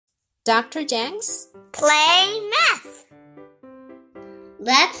Dr. Jenks. Play math.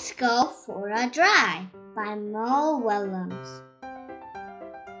 Let's go for a drive by Willems.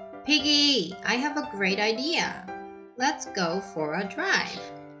 Piggy, I have a great idea. Let's go for a drive.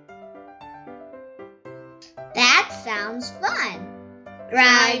 That sounds fun.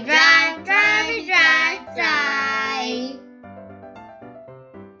 Drive, drive, drive, drive, drive.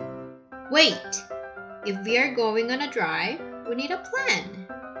 Wait, if we are going on a drive, we need a plan.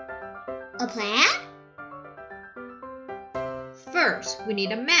 A plan? First, we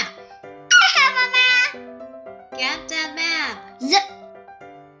need a map. I have a map. Get that map. Zip.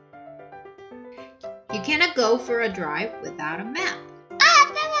 You cannot go for a drive without a map. I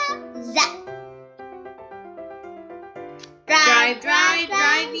have the map. Zip. Drive, drive,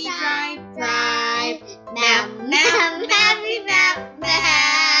 drivey, drive, drive. Map, map, mappy, map,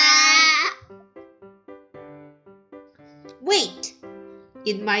 map. Wait,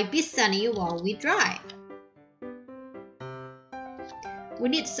 it might be sunny while we drive. We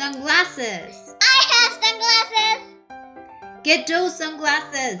need sunglasses. I have sunglasses. Get those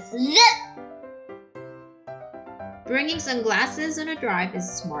sunglasses. Zip. Bringing sunglasses on a drive is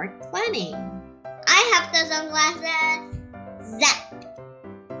smart planning. I have the sunglasses. Zip.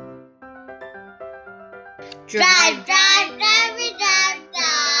 Drive, drive, drive, drive,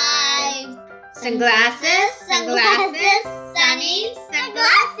 drive. Sunglasses, sunglasses, sunny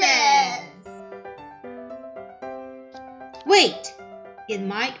sunglasses. Wait, it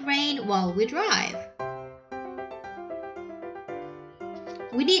might rain while we drive.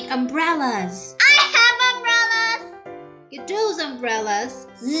 We need umbrellas. I have umbrellas. Get those umbrellas.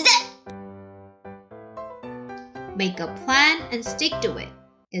 Zip. Make a plan and stick to it,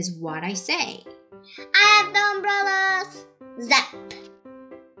 is what I say. I have the umbrellas. Zip.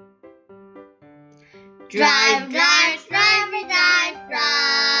 Drive, drive, drive, drive,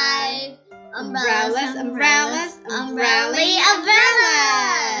 drive. Umbrellas, umbrellas, umbrellas,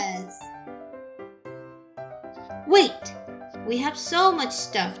 umbrellas. Wait, we have so much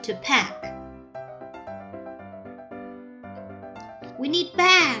stuff to pack. We need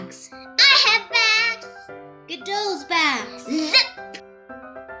bags. I have bags. Get those bags. Zip.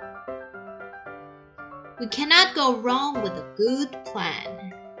 We cannot go wrong with a good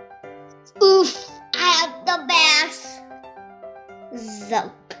plan. Oof, I have the bags.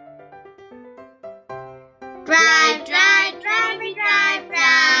 Zip. Drive, drive, drive, drive,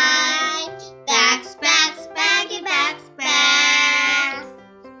 drive. Bags, bags, baggy bags, bags.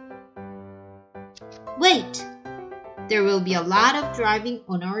 Wait, there will be a lot of driving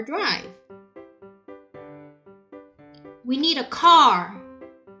on our drive. We need a car.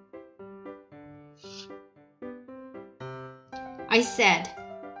 I said,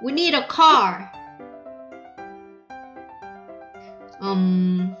 we need a car.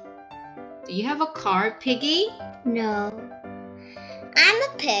 Do you have a car, Piggy? No. I'm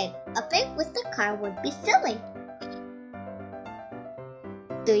a pig. A pig with a car would be silly.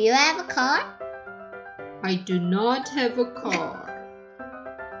 Do you have a car? I do not have a car.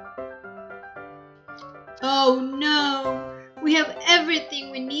 Oh no, we have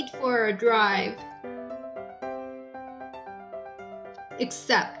everything we need for our drive.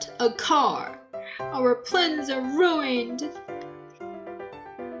 Except a car. Our plans are ruined.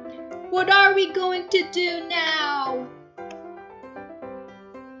 What are we going to do now?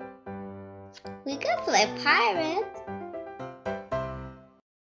 We could play pirate.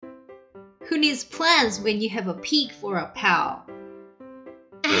 Who needs plans when you have a pig for a pal?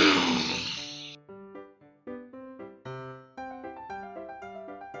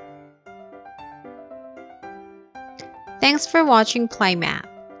 Thanks for watching PlayMap.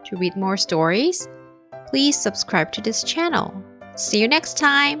 To read more stories, please subscribe to this channel. See you next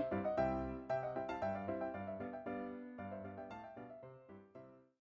time!